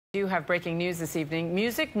We do have breaking news this evening.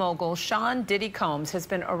 Music mogul Sean Diddy Combs has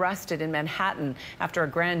been arrested in Manhattan after a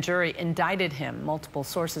grand jury indicted him. Multiple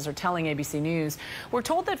sources are telling ABC News. We're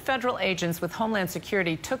told that federal agents with Homeland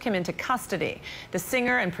Security took him into custody. The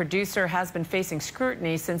singer and producer has been facing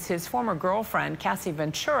scrutiny since his former girlfriend, Cassie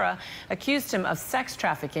Ventura, accused him of sex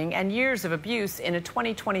trafficking and years of abuse in a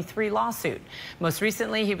 2023 lawsuit. Most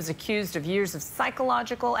recently, he was accused of years of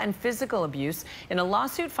psychological and physical abuse in a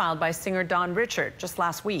lawsuit filed by singer Don Richard just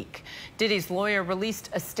last week. Diddy's lawyer released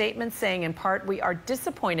a statement saying, in part, "We are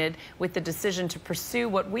disappointed with the decision to pursue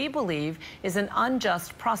what we believe is an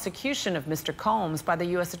unjust prosecution of Mr. Combs by the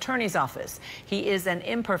U.S. Attorney's Office. He is an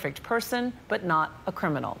imperfect person, but not a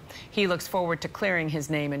criminal. He looks forward to clearing his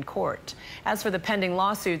name in court." As for the pending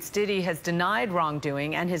lawsuits, Diddy has denied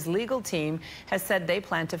wrongdoing, and his legal team has said they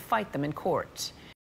plan to fight them in court.